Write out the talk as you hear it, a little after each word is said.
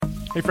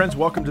Hey friends,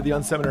 welcome to the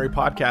Unseminary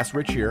Podcast.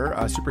 Rich here.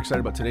 Super excited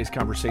about today's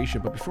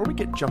conversation. But before we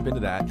jump into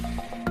that,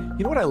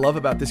 you know what I love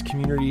about this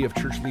community of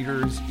church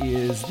leaders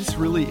is this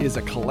really is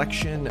a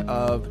collection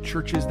of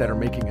churches that are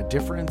making a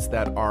difference,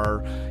 that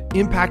are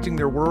impacting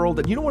their world.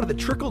 And you know, one of the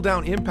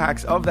trickle-down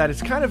impacts of that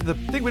is kind of the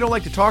thing we don't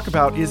like to talk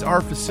about is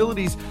our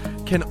facilities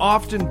can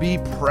often be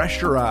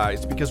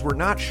pressurized because we're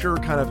not sure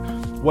kind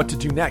of what to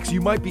do next.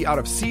 You might be out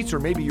of seats, or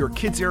maybe your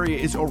kids area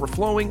is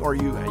overflowing, or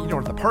you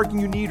don't have the parking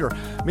you need, or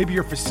maybe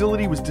your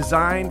facility was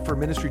designed for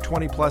ministry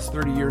 20 plus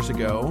 30 years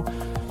ago,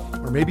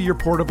 or maybe you're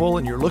portable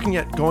and you're looking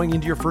at going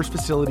into your first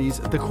facilities.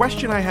 The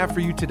question I have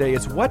for you today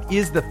is, what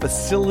is the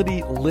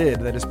facility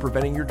lid that is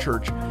preventing your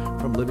church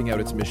from living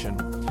out its mission?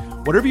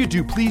 Whatever you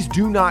do, please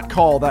do not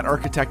call that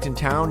architect in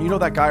town. You know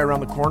that guy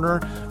around the corner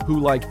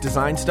who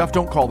designs stuff?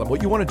 Don't call them.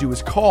 What you want to do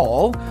is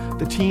call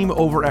the team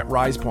over at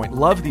RisePoint.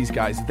 Love these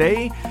guys.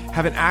 They're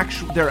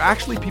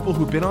actually people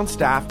who've been on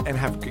staff and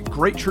have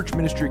great church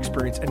ministry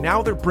experience, and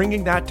now they're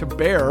bringing that to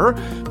bear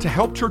to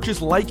help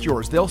churches like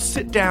yours. They'll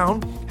sit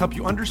down, help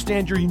you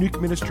understand your unique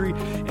ministry,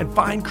 and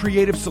find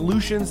creative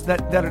solutions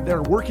that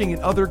are working in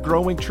other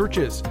growing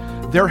churches.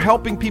 They're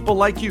helping people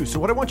like you. So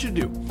what I want you to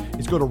do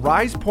is go to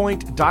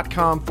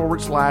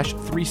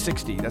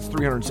risepoint.com/360. That's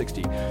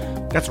 360.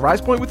 That's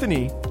risepoint with an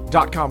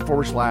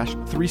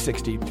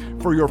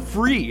e.com/360 for your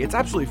free, it's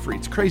absolutely free,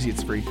 it's crazy,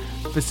 it's free,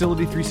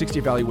 Facility 360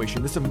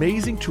 evaluation. This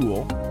amazing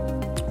tool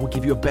will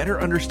give you a better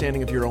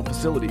understanding of your own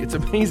facility. It's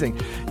amazing.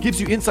 It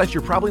gives you insights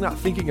you're probably not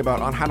thinking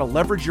about on how to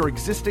leverage your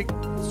existing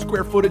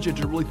square footage and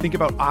to really think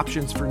about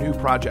options for new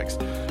projects.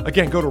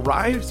 Again, go to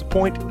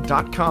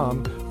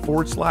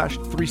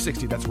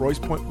risepoint.com/360. That's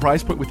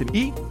RisePoint with an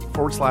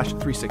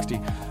E./360.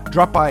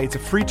 Drop by. It's a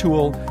free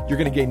tool. You're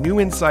going to gain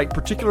new insight,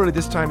 particularly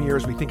this time of year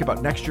as we think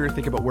about next year,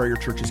 think about where your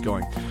church is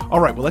going.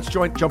 All right, well, let's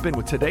jump in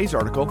with today's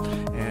article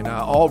and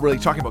all really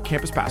talking about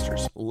campus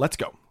pastors. Let's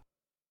go.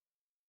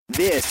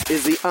 This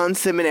is the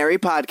Unseminary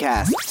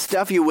Podcast.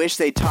 Stuff you wish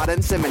they taught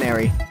in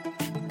seminary.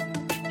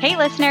 Hey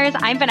listeners,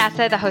 I'm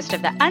Vanessa, the host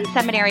of the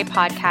Unseminary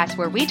Podcast,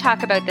 where we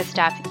talk about the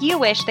stuff you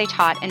wish they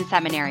taught in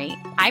seminary.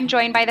 I'm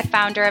joined by the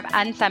founder of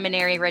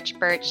Unseminary, Rich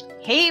Birch.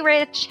 Hey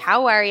Rich,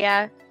 how are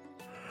you?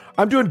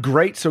 I'm doing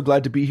great. So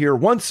glad to be here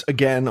once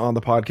again on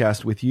the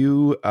podcast with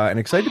you, and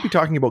excited to be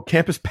talking about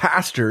campus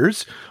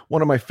pastors.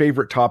 One of my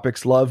favorite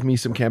topics. Love me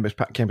some campus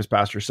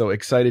pastors. So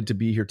excited to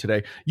be here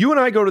today. You and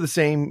I go to the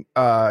same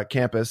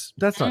campus.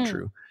 That's not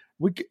true.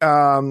 We do.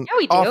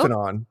 Off and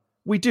on.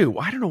 We do.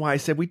 I don't know why I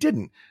said we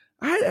didn't.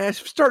 I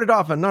started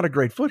off on not a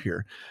great foot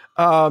here.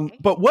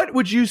 But what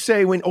would you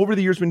say when over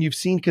the years when you've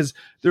seen, because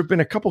there have been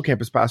a couple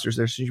campus pastors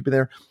there since you've been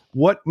there,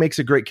 what makes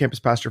a great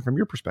campus pastor from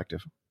your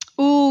perspective?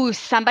 Ooh,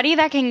 somebody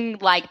that can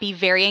be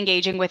very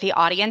engaging with the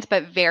audience,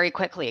 but very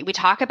quickly. We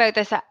talk about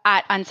this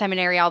at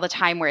Unseminary all the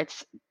time, where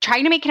it's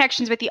trying to make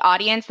connections with the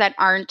audience that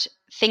aren't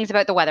things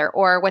about the weather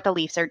or what the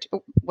Leafs are,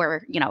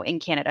 we're, in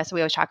Canada. So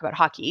we always talk about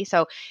hockey.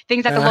 So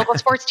things that the local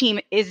sports team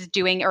is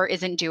doing or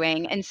isn't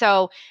doing. And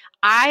so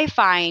I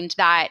find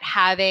that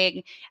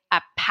having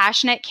a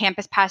passionate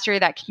campus pastor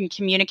that can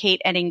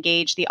communicate and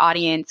engage the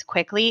audience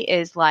quickly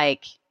is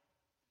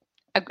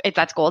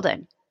that's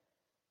golden.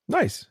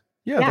 Nice.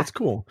 Yeah, that's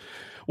cool.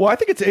 Well, I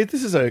think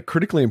this is a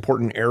critically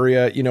important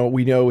area.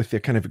 We know with the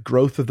kind of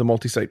growth of the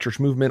multi-site church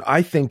movement,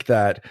 I think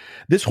that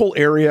this whole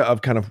area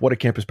of kind of what do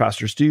campus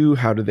pastors do,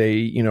 how do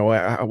they,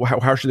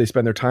 how should they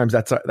spend their times,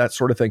 that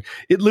sort of thing.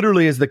 It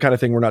literally is the kind of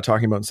thing we're not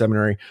talking about in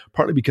seminary,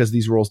 partly because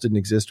these roles didn't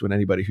exist when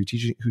anybody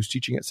who's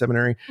teaching at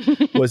seminary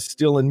was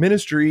still in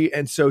ministry.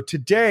 And so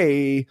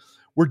today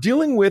we're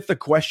dealing with a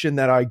question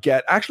that I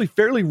get actually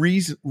fairly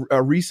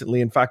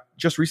recently. In fact,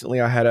 just recently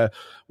I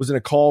was in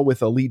a call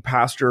with a lead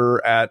pastor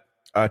at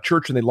a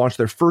church, and they launched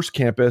their first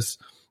campus,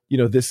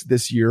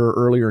 this year,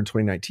 earlier in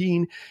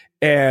 2019.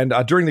 And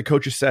during the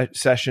coaches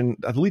session,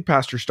 the lead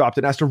pastor stopped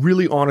and asked a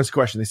really honest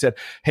question. They said,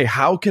 "Hey,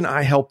 how can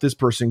I help this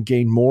person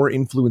gain more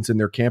influence in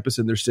their campus,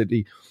 in their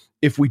city,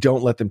 if we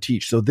don't let them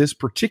teach?" So this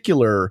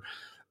particular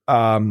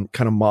kind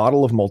of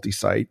model of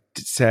multi-site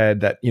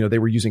said that, they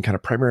were using kind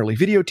of primarily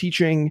video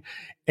teaching.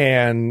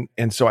 And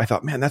so I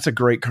thought, man, that's a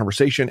great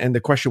conversation. And the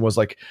question was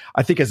I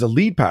think as a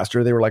lead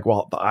pastor, they were like,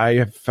 well, I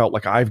have felt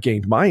like I've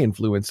gained my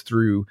influence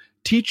through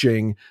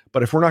teaching,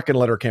 but if we're not going to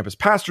let our campus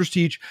pastors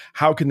teach,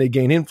 how can they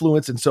gain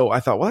influence? And so I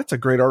thought, well, that's a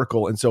great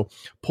article. And so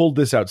pulled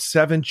this out,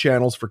 7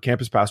 channels for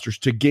campus pastors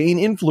to gain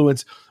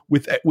influence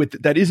with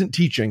that isn't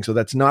teaching. So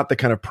that's not the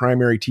kind of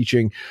primary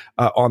teaching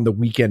on the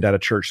weekend at a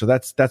church. So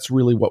that's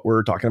really what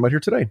we're talking about here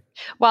today.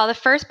 Well, the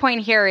first point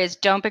here is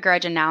don't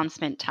begrudge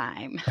announcement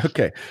time.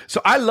 Okay.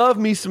 So I love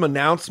me some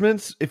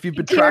announcements. If you've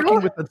been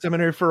tracking with the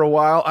seminary for a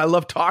while, I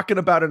love talking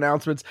about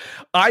announcements.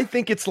 I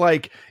think it's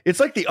like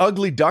the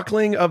ugly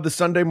duckling of the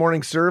Sunday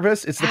morning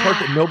service. It's the part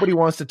that nobody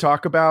wants to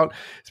talk about.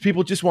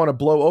 People just want to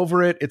blow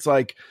over it. It's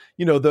like,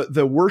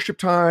 the worship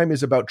time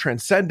is about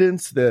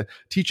transcendence. The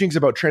teaching's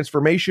about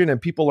transformation.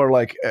 And people are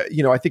like,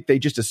 I think they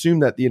just assume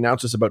that the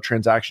announcement's about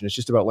transaction. It's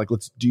just about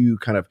let's do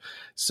kind of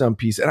some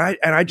piece. And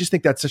I just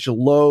think that's such a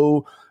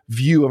low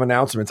view of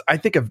announcements. I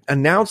think of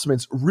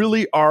announcements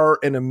really are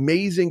an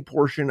amazing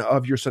portion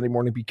of your Sunday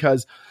morning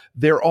because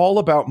they're all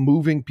about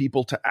moving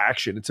people to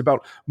action. It's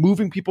about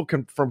moving people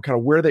from kind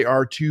of where they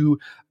are to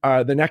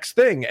the next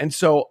thing. And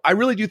so I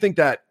really do think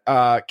that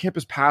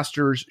campus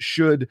pastors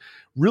should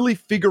really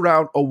figure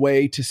out a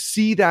way to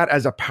see that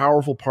as a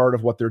powerful part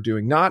of what they're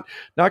doing, not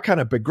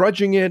kind of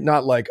begrudging it,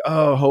 not like,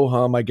 oh, ho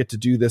hum, I get to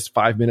do this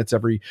 5 minutes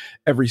every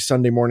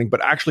Sunday morning,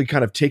 but actually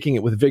kind of taking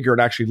it with vigor.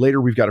 And actually later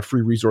we've got a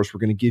free resource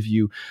we're going to give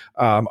you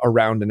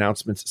around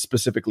announcements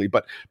specifically.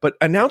 But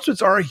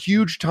announcements are a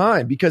huge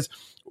time because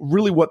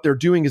really what they're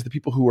doing is the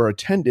people who are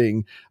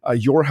attending,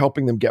 you're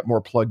helping them get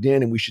more plugged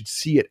in, and we should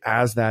see it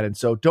as that. And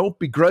so don't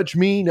begrudge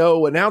me,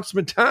 no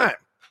announcement time.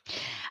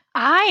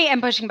 I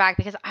am pushing back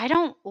because I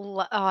don't.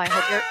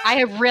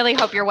 I really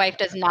hope your wife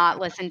does not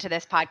listen to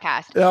this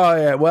podcast. Oh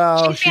yeah,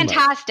 well, she's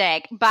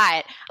fantastic,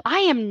 but I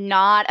am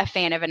not a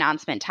fan of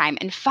announcement time.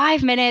 And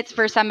 5 minutes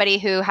for somebody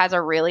who has a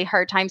really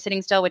hard time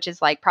sitting still, which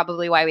is like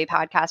probably why we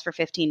podcast for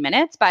 15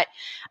 minutes. But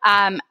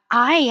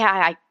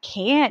I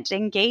can't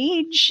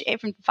engage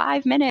in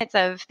 5 minutes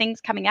of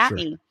things coming at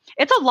me.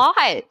 It's a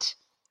lot.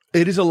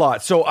 It is a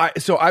lot. So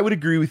I would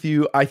agree with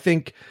you. I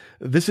think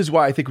this is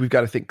why I think we've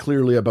got to think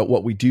clearly about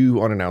what we do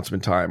on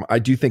announcement time. I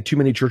do think too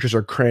many churches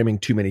are cramming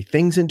too many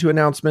things into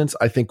announcements.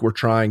 I think we're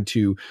trying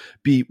to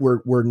be,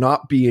 we're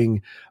not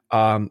being,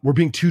 we're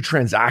being too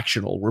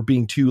transactional. We're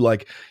being too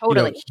like,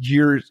 totally.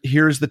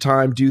 Here's the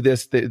time, do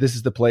this. This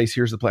is the place.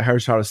 Here's the place.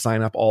 Here's how to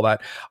sign up, all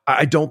that.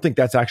 I don't think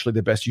that's actually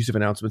the best use of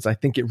announcements. I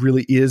think it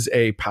really is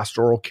a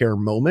pastoral care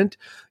moment.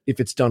 If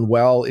it's done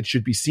well, it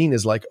should be seen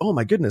as like, oh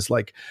my goodness,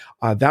 like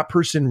that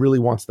person really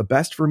wants the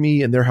best for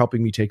me and they're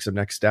helping me take some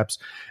next steps.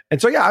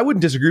 And so, yeah, I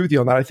wouldn't disagree with you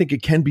on that. I think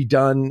it can be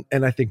done.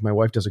 And I think my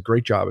wife does a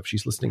great job if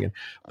she's listening in,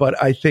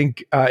 but I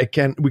think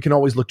we can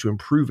always look to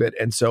improve it.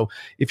 And so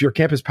if you're a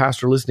campus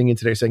pastor listening in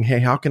today saying, hey,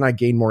 how can I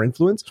gain more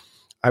influence?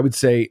 I would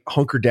say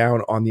hunker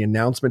down on the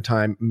announcement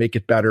time, make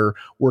it better,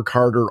 work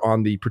harder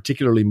on the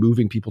particularly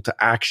moving people to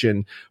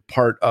action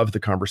part of the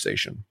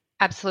conversation.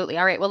 Absolutely.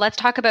 All right. Well, let's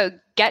talk about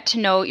get to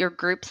know your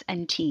groups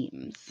and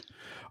teams.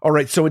 All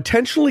right. So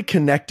intentionally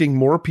connecting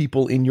more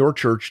people in your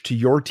church to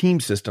your team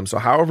system. So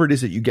however it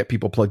is that you get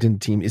people plugged into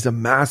team is a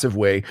massive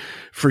way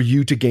for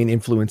you to gain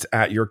influence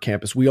at your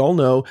campus. We all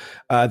know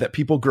that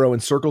people grow in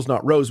circles,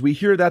 not rows. We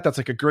hear that. That's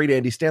like a great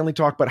Andy Stanley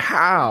talk, but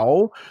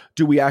how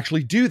do we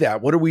actually do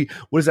that? What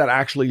does that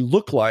actually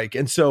look like?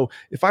 And so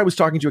if I was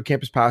talking to a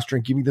campus pastor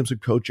and giving them some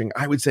coaching,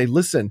 I would say,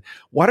 listen,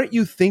 why don't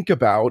you think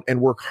about and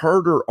work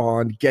harder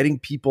on getting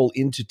people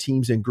into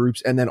teams and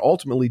groups, and then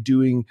ultimately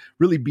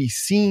really be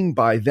seen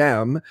by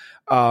them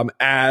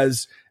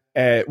as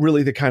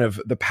really the kind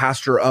of the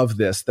pastor of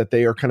this, that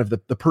they are kind of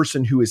the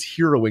person who is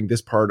heroing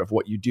this part of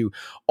what you do.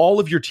 All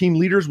of your team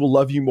leaders will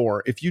love you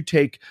more if you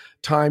take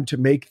time to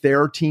make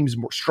their teams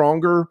more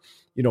stronger,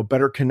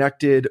 better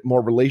connected,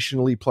 more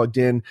relationally plugged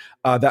in.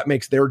 That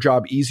makes their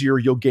job easier.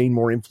 You'll gain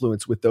more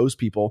influence with those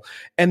people.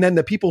 And then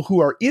the people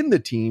who are in the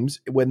teams,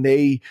 when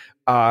they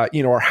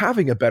are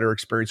having a better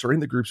experience or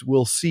in the groups,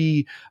 will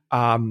see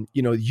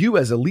you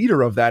as a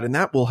leader of that, and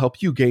that will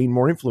help you gain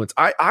more influence.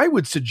 I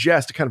would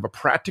suggest kind of a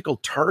practical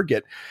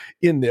target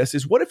in this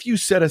is, what if you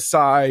set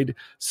aside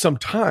some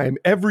time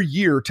every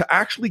year to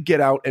actually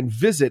get out and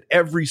visit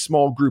every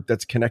small group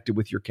that's connected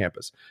with your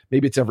campus?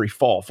 Maybe it's every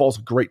fall. Fall's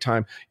a great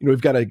time.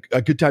 We've got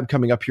a good time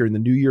coming up here in the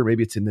new year.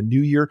 Maybe it's in the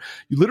new year.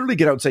 You literally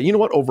get out and say, you know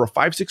what, over a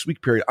 5-6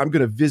 week period, I'm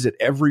going to visit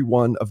every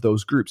one of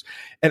those groups.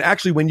 And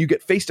actually, when you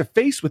get face to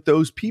face with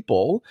those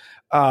people,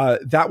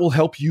 that will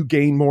help you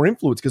gain more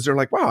influence, because they're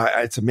like, wow,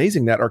 it's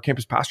amazing that our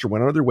campus pastor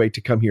went out of their way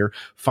to come here,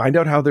 find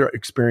out how their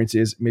experience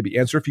is, maybe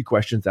answer a few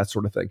questions, that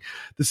sort of thing.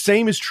 The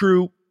same is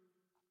true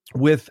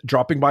with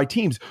dropping by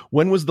teams.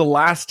 When was the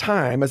last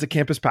time as a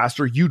campus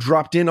pastor you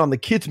dropped in on the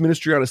kids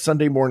ministry on a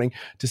Sunday morning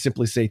to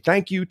simply say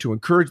thank you, to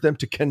encourage them,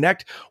 to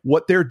connect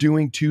what they're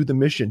doing to the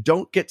mission?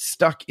 Don't get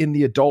stuck in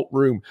the adult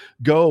room.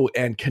 Go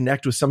and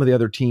connect with some of the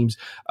other teams.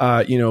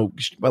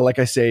 Like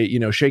I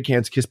say, shake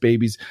hands, kiss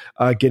babies,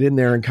 get in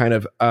there and kind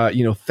of,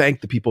 thank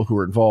the people who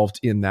are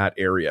involved in that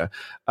area.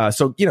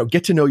 So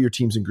get to know your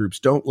teams and groups.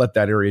 Don't let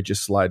that area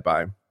just slide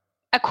by.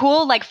 A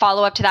cool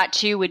follow-up to that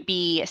too would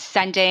be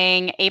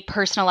sending a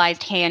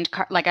personalized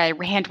a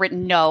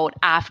handwritten note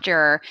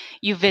after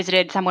you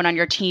visited someone on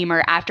your team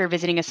or after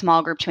visiting a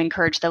small group, to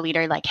encourage the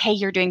leader, like, hey,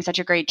 you're doing such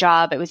a great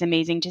job. It was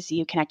amazing to see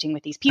you connecting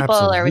with these people.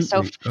 Absolutely. Or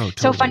it was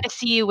so fun to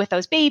see you with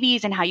those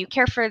babies and how you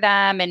care for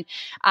them. And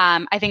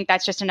I think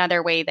that's just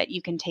another way that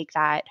you can take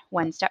that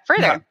one step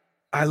further. Yeah.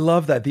 I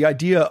love that. The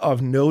idea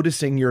of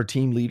noticing your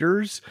team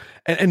leaders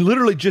and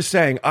literally just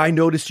saying, I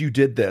noticed you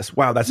did this.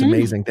 Wow, that's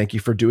amazing. Thank you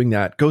for doing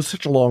that. Goes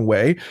such a long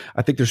way.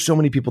 I think there's so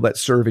many people that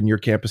serve in your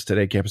campus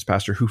today, campus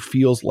pastor, who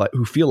feel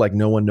like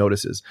no one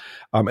notices.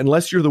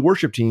 Unless you're the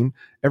worship team,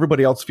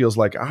 everybody else feels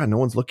like, no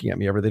one's looking at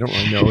me ever. They don't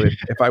really know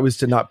if I was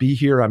to not be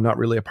here, I'm not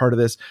really a part of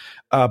this.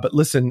 But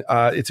listen,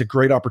 it's a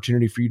great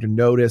opportunity for you to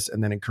notice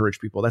and then encourage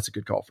people. That's a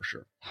good call for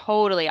sure.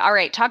 Totally. All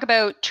right. Talk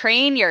about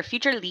train your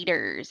future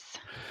leaders.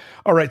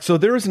 All right. So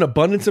there is an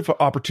abundance of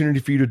opportunity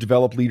for you to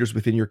develop leaders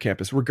within your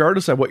campus,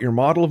 regardless of what your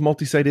model of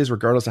multi-site is,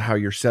 regardless of how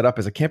you're set up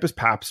as a campus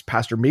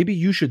pastor. Maybe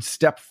you should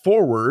step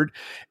forward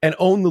and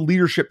own the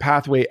leadership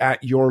pathway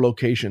at your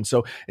location.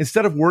 So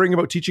instead of worrying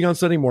about teaching on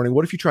Sunday morning,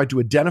 what if you tried to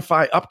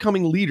identify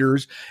upcoming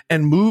leaders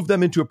and move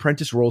them into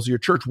apprentice roles of your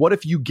church? What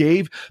if you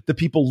gave the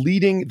people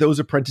leading those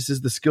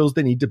apprentices the skills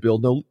they need to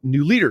build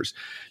new leaders?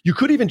 You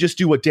could even just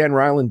do what Dan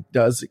Ryland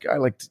does. I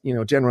like,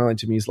 Dan Ryland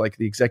to me is like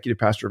the executive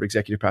pastor of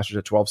executive pastors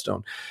at 12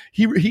 Stone.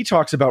 He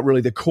talks about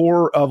really the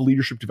core of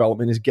leadership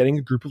development is getting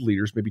a group of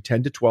leaders, maybe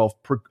 10 to 12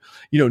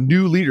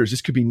 new leaders.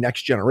 This could be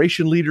next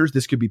generation leaders.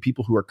 This could be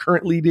people who are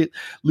currently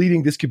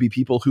leading. This could be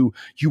people who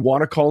you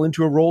want to call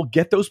into a role.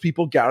 Get those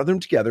people, gather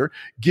them together,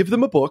 give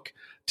them a book,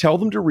 tell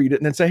them to read it,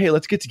 and then say, hey,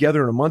 let's get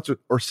together in a month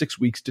or 6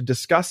 weeks to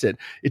discuss it.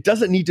 It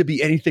doesn't need to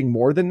be anything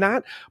more than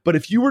that. But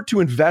if you were to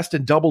invest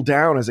and double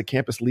down as a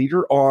campus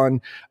leader or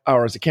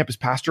as a campus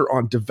pastor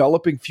on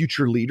developing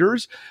future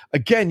leaders,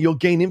 again, you'll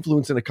gain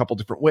influence in a couple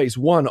different ways.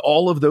 One,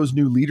 all of those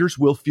new leaders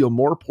will feel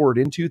more poured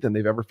into than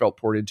they've ever felt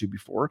poured into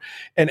before.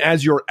 And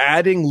as you're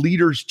adding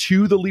leaders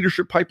to the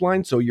leadership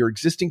pipeline, so your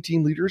existing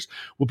team leaders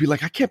will be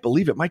like, I can't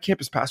believe it. My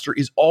campus pastor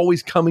is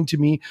always coming to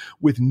me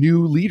with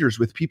new leaders,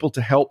 with people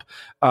to help,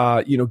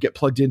 get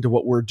plugged into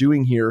what we're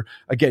doing here.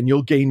 Again,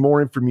 you'll gain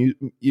more influence.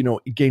 You'll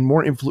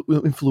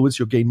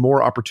gain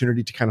more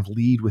opportunity to kind of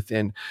lead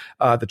within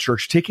the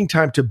church. Taking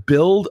time to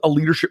build a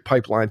leadership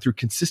pipeline through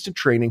consistent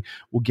training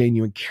will gain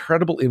you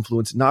incredible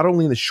influence, not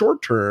only in the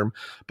short term,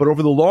 but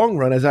over the long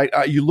run. As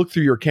you look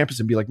through your campus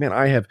and be like, man,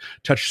 I have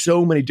touched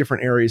so many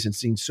different areas and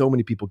seen so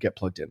many people get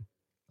plugged in.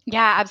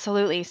 Yeah,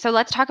 absolutely. So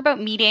let's talk about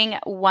meeting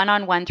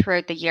one-on-one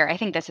throughout the year. I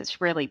think this is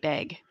really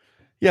big.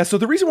 Yeah, so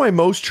the reason why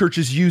most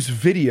churches use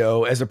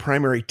video as a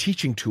primary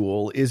teaching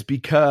tool is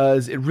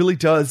because it really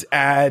does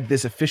add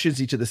this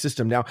efficiency to the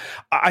system. Now,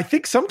 I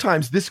think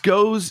sometimes this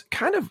goes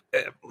kind of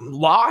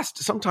lost.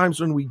 Sometimes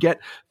when we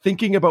get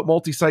thinking about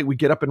multi-site, we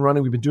get up and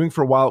running, we've been doing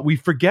for a while, we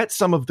forget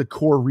some of the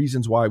core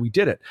reasons why we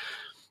did it.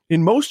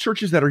 In most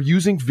churches that are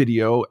using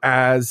video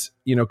as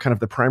kind of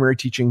the primary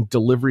teaching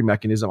delivery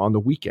mechanism on the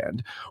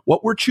weekend,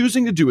 what we're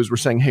choosing to do is we're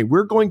saying, hey,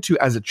 we're going to,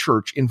 as a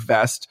church,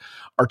 invest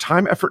our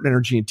time, effort, and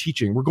energy in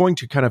teaching. We're going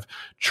to kind of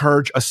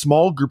charge a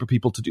small group of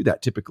people to do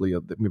that, typically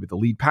maybe the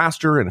lead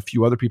pastor and a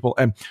few other people.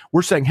 And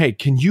we're saying, hey,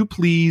 can you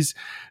please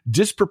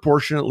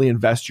disproportionately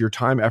invest your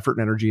time, effort,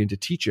 and energy into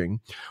teaching,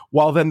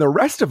 while then the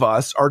rest of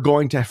us are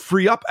going to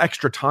free up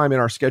extra time in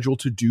our schedule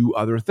to do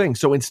other things.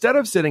 So instead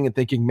of sitting and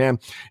thinking, man,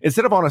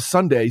 instead of on a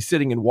Sunday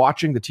sitting and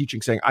watching the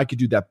teaching saying, I could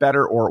do that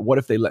better, or what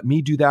if they let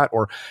me do that?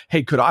 Or,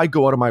 hey, could I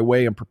go out of my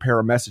way and prepare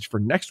a message for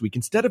next week?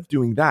 Instead of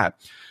doing that,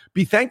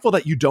 be thankful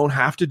that you don't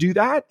have to do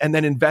that, and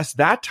then invest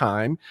that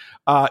time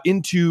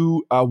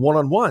into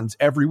one-on-ones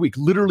every week,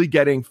 literally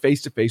getting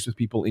face-to-face with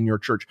people in your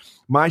church.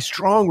 My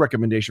strong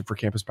recommendation for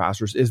campus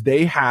pastors is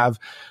they have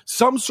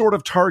some sort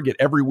of target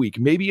every week.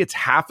 Maybe it's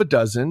half a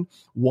dozen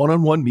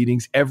one-on-one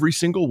meetings every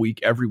single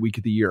week, every week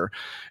of the year.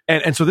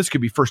 And so this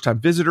could be first-time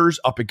visitors,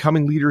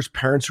 up-and-coming leaders,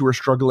 parents who are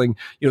struggling.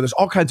 There's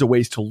all kinds of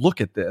ways to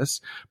look at this.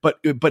 But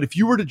if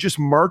you were to just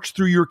march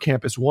through your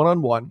campus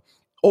one-on-one,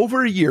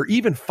 over a year,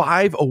 even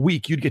 5 a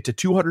week, you'd get to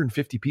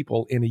 250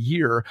 people in a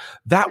year.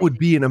 That would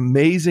be an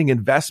amazing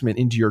investment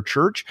into your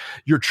church.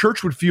 Your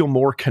church would feel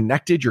more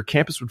connected. Your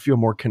campus would feel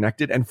more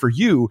connected. And for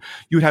you'd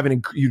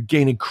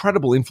gain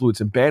incredible influence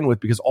and bandwidth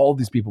because all of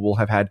these people will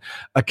have had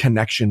a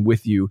connection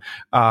with you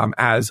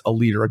as a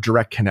leader, a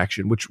direct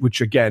connection, which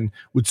again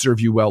would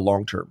serve you well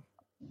long term.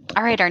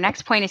 All right, our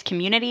next point is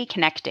community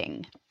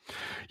connecting.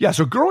 Yeah,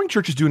 so growing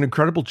churches do an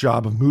incredible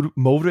job of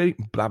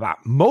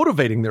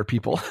motivating their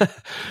people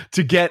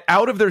to get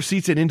out of their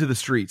seats and into the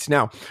streets.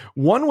 Now,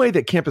 one way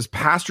that campus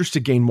pastors to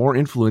gain more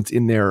influence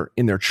in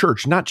their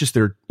church, not just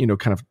their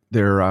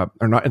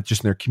or not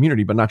just in their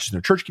community, but not just in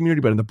their church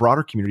community, but in the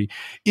broader community,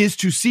 is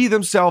to see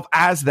themselves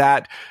as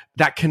that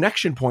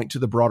connection point to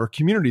the broader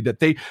community, that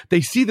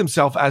they see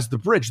themselves as the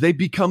bridge. They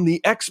become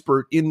the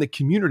expert in the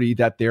community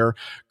that they're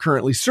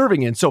currently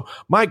serving in. So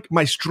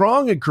my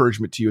strong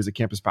encouragement to you as a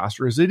campus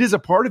pastor is it is a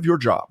part of your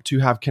job to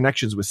have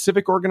connections with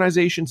civic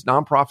organizations,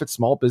 nonprofits,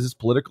 small business,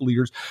 political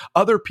leaders,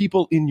 other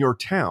people in your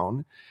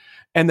town.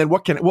 And then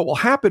what will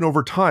happen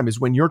over time is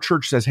when your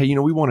church says, hey,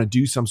 we want to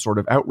do some sort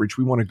of outreach,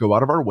 we want to go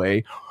out of our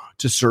way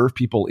to serve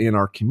people in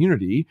our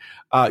community,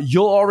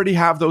 you'll already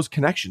have those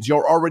connections. You'll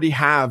already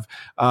have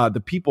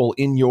the people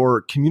in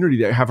your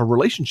community that have a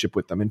relationship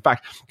with them. In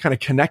fact, kind of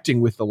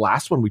connecting with the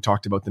last one we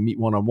talked about, the meet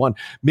one-on-one,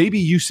 maybe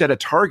you set a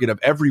target of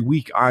every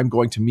week I'm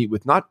going to meet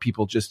with not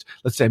people just,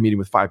 let's say I'm meeting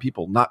with 5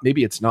 people.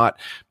 Maybe it's not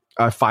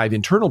 5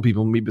 internal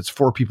people, maybe it's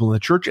 4 people in the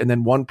church, and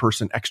then 1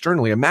 person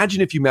externally.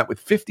 Imagine if you met with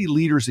 50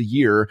 leaders a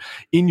year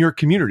in your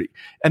community.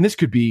 And this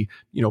could be,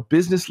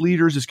 business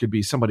leaders. This could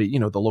be somebody,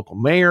 the local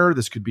mayor.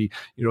 This could be,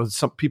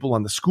 some people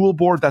on the school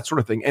board, that sort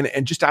of thing.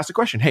 And just ask the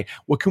question, hey,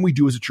 what can we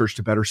do as a church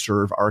to better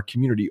serve our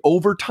community?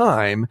 Over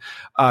time,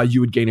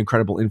 you would gain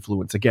incredible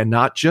influence. Again,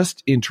 not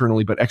just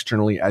internally, but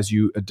externally as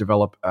you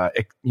develop,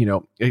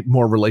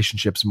 more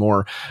relationships,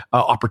 more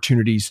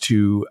opportunities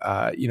to,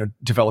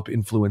 develop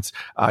influence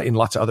in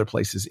lots of other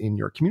places in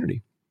your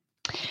community.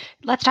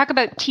 Let's talk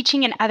about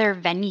teaching in other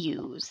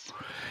venues.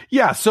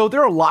 Yeah, so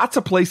there are lots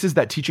of places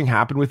that teaching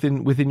happen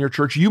within your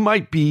church. You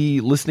might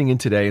be listening in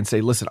today and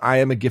say, listen, I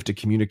am a gifted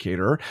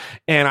communicator,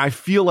 and I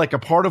feel like a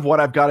part of what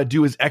I've got to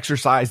do is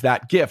exercise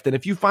that gift. And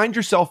if you find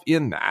yourself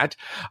in that,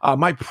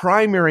 my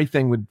primary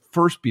thing would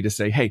first be to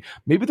say, hey,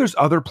 maybe there's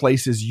other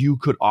places you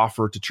could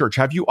offer to church.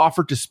 Have you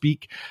offered to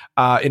speak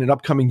in an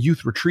upcoming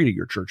youth retreat at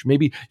your church?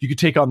 Maybe you could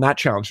take on that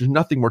challenge. There's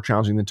nothing more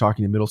challenging than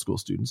talking to middle school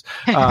students,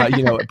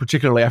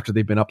 particularly after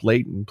they've been up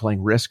late and playing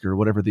Risk or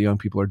whatever the young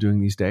people are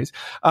doing these days.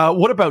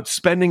 What about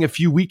spending a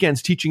few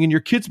weekends teaching in your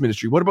kids'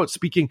 ministry? What about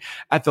speaking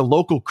at the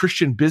local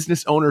Christian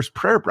business owners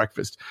prayer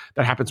breakfast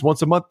that happens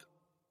once a month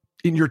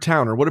in your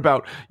town? Or what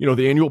about,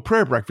 the annual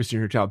prayer breakfast in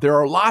your town? There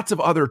are lots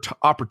of other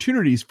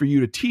opportunities for you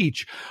to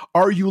teach.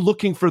 Are you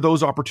looking for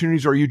those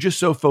opportunities? Or are you just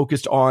so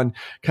focused on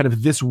kind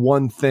of this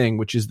one thing,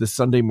 which is the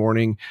Sunday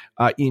morning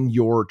in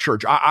your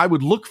church? I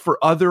would look for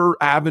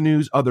other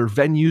avenues, other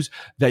venues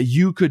that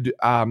you could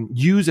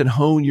use and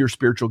hone your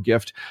spiritual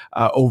gift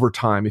over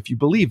time. If you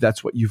believe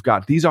that's what you've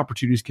got, these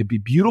opportunities can be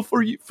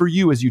beautiful for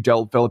you as you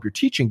develop your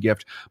teaching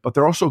gift, but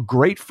they're also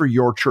great for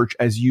your church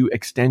as you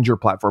extend your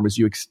platform, as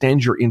you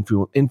extend your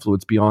influence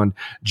beyond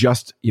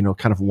just,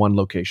 kind of one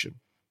location.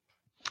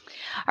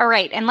 All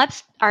right. And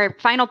our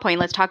final point,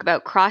 let's talk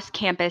about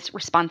cross-campus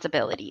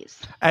responsibilities.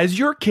 As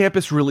your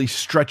campus really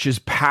stretches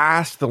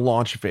past the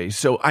launch phase.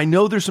 So I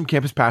know there's some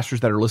campus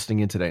pastors that are listening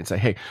in today and say,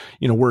 hey,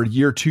 we're a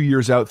year, 2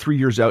 years out, 3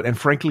 years out. And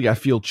frankly, I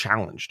feel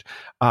challenged,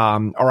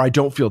 or I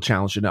don't feel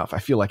challenged enough. I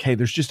feel like, hey,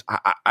 there's just,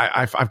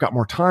 I've got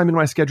more time in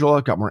my schedule.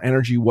 I've got more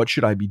energy. What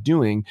should I be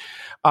doing?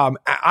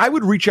 I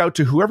would reach out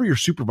to whoever your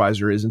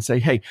supervisor is and say,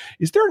 hey,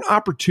 is there an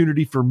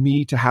opportunity for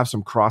me to have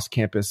some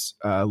cross-campus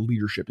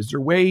leadership? Is there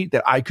a way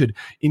that I could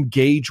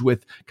engage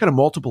with kind of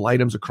multiple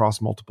items across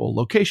multiple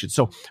locations?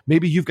 So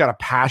maybe you've got a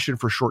passion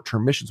for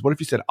short-term missions. What if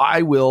you said,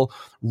 I will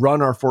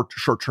run our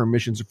short-term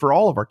missions for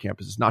all of our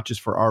campuses, not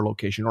just for our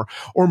location?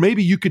 Or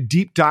maybe you could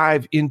deep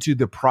dive into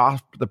the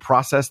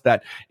process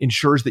that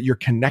ensures that you're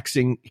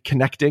connecting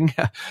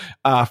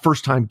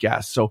first-time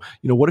guests. So,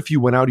 what if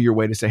you went out of your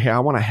way to say, hey, I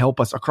want to help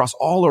us across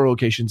all our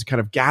locations kind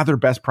of gather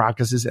best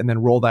practices and then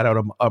roll that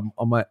out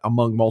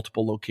among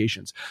multiple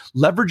locations.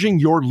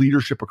 Leveraging your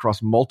leadership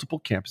across multiple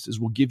campuses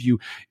will give you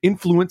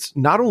influence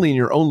not only in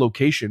your own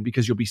location,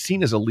 because you'll be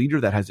seen as a leader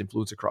that has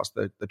influence across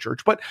the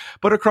church, but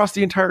across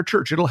the entire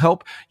church. It'll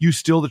help you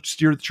still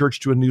steer the church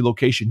to a new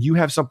location. You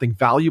have something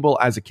valuable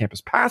as a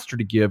campus pastor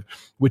to give,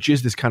 which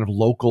is this kind of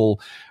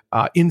local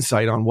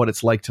insight on what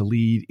it's like to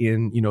lead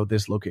in,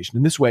 this location.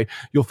 In this way,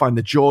 you'll find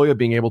the joy of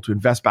being able to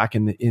invest back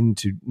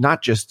into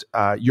not just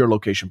your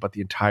location, but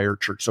the entire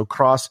church. So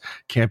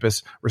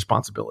cross-campus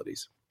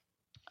responsibilities.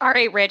 All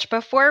right, Rich,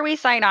 before we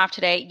sign off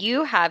today,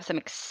 you have some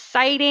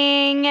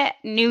exciting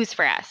news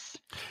for us.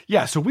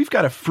 Yeah, so we've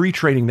got a free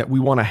training that we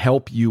want to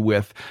help you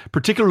with,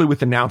 particularly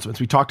with announcements.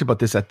 We talked about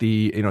this at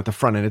the the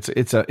front end.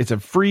 It's a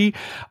free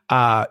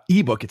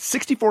ebook. It's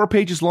 64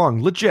 pages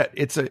long. Legit.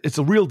 It's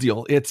a real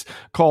deal. It's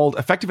called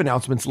Effective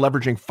Announcements: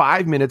 Leveraging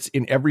 5 minutes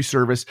in every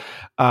service,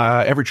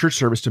 every church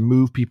service to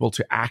move people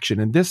to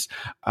action. And this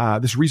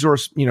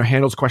resource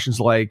handles questions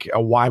like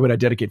why would I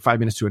dedicate 5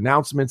 minutes to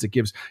announcements? It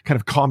gives kind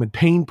of common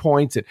pain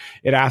points.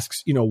 It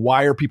asks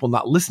why are people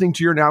not listening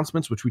to your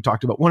announcements, which we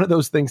talked about. One of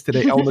those things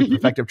today, elements of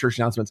effective church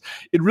announcements.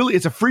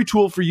 It's a free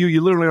tool for you.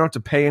 You literally don't have to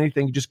pay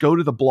anything. You just go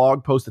to the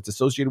blog post that's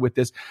associated with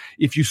this.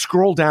 If you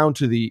scroll down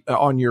to the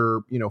on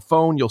your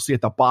phone, you'll see at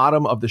the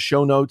bottom of the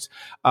show notes.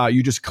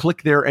 You just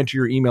click there, enter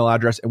your email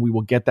address, and we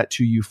will get that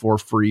to you for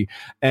free.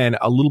 And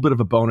a little bit of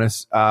a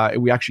bonus,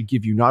 we actually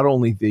give you not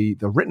only the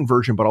written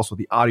version but also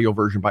the audio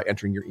version by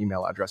entering your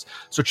email address.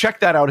 So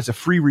check that out. It's a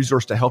free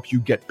resource to help you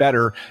get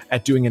better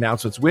at doing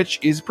announcements, which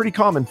is pretty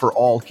common for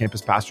all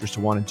campus pastors to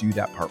want to do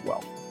that part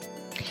well.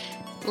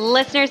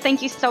 Listeners,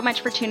 thank you so much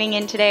for tuning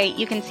in today.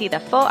 You can see the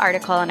full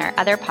article on our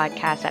other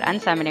podcasts at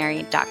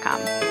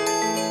unseminary.com.